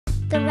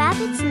The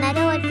Rabbit's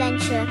Meadow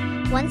Adventure.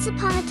 Once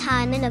upon a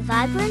time in a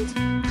vibrant,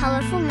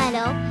 colorful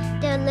meadow,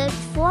 there lived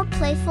 4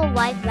 playful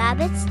white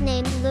rabbits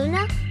named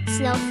Luna,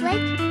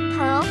 Snowflake,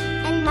 Pearl,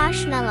 and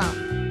Marshmallow.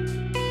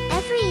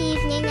 Every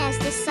evening as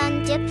the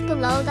sun dipped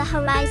below the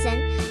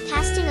horizon,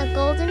 casting a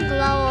golden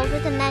glow over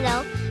the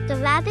meadow, the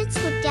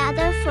rabbits would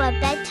gather for a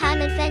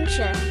bedtime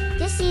adventure.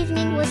 This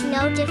evening was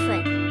no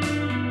different.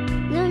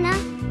 Luna,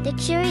 the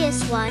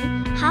curious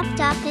one, hopped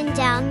up and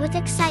down with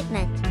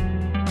excitement.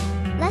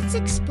 "Let's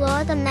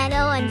explore the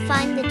meadow and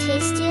find the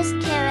tastiest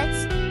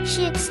carrots,"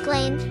 she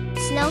exclaimed.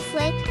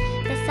 Snowflake,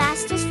 the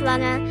fastest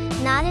runner,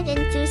 nodded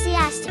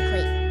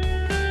enthusiastically.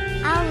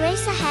 "I'll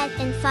race ahead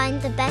and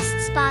find the best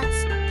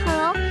spots,"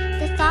 Pearl,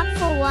 the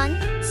thoughtful one,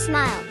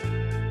 smiled.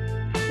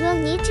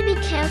 "We'll need to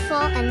be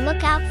careful and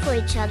look out for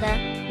each other,"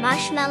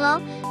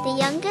 Marshmallow, the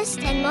youngest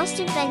and most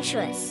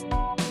adventurous,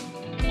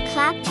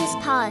 clapped his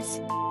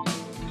paws.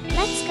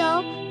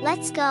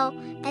 Let's go."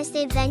 As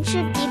they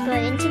ventured deeper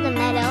into the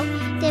meadow,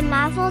 they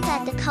marveled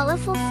at the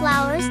colorful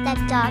flowers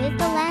that dotted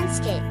the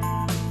landscape.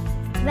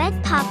 Red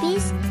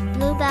poppies,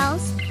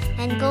 bluebells,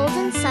 and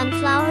golden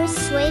sunflowers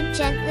swayed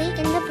gently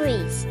in the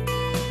breeze.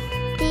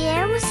 The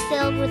air was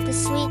filled with the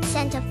sweet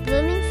scent of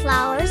blooming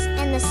flowers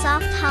and the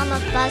soft hum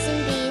of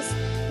buzzing bees.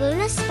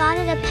 Luna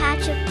spotted a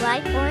patch of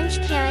bright orange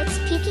carrots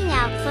peeking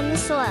out from the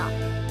soil.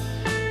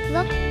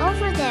 "Look,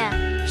 over there,"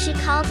 she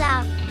called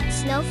out.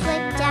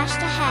 Snowflake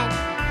dashed ahead,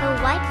 her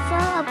white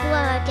fur a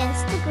blur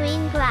against the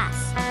green grass.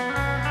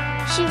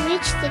 She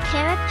reached the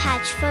carrot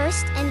patch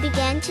first and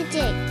began to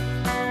dig.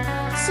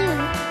 Soon,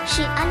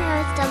 she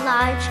unearthed a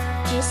large,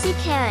 juicy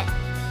carrot.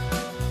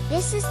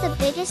 "This is the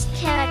biggest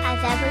carrot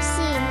I've ever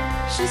seen,"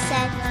 she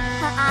said,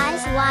 her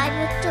eyes wide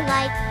with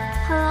delight.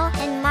 Pearl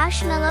and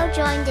Marshmallow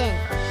joined in,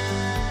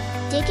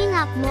 digging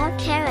up more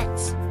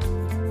carrots.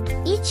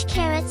 Each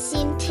carrot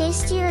seemed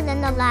tastier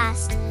than the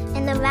last,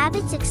 and the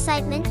rabbits'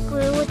 excitement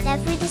grew with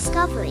every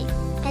discovery.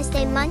 As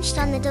they munched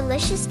on the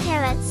delicious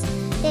carrots,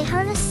 they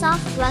heard a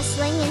soft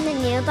rustling in the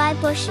nearby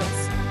bushes.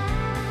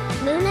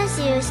 Luna's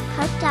ears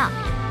perked up.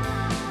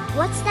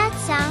 "What's that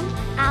sound?"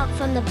 Out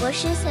from the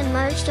bushes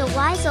emerged a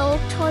wise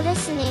old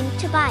tortoise named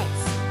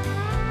Tobias.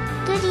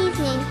 "Good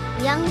evening,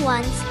 young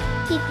ones,"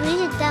 he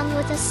greeted them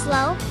with a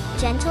slow,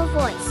 gentle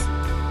voice.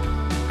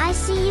 "I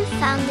see you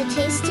found the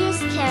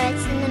tastiest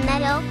carrots in the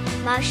meadow."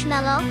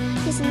 Marshmallow,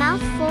 his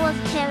mouth full of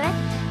carrot,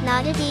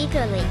 nodded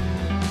eagerly.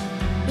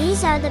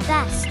 "These are the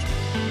best."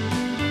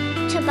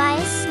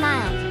 Tobias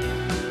smiled.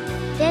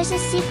 "There's a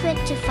secret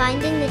to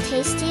finding the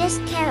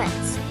tastiest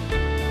carrots.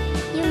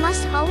 You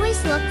must always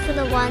look for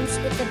the ones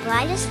with the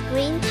brightest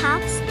green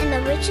tops and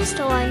the richest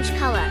orange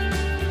color.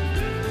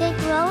 They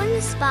grow in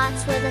the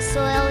spots where the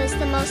soil is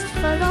the most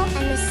fertile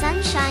and the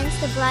sun shines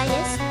the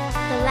brightest."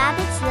 The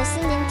rabbits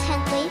listened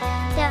intently,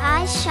 their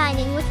eyes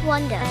shining with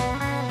wonder.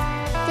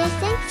 They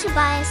thanked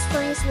Tobias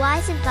for his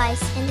wise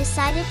advice and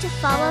decided to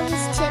follow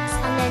his tips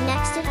on their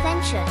next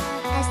adventure.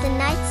 As the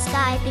night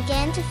sky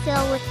began to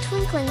fill with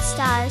twinkling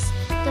stars,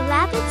 the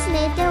rabbits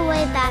made their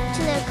way back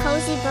to their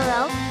cozy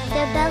burrow,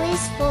 their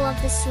bellies full of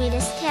the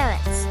sweetest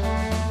carrots.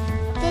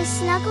 They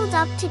snuggled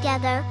up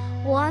together,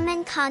 warm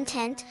and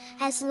content,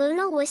 as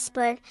Luna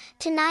whispered,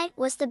 "Tonight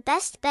was the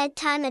best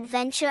bedtime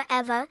adventure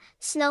ever."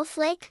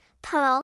 Snowflake, Pearl,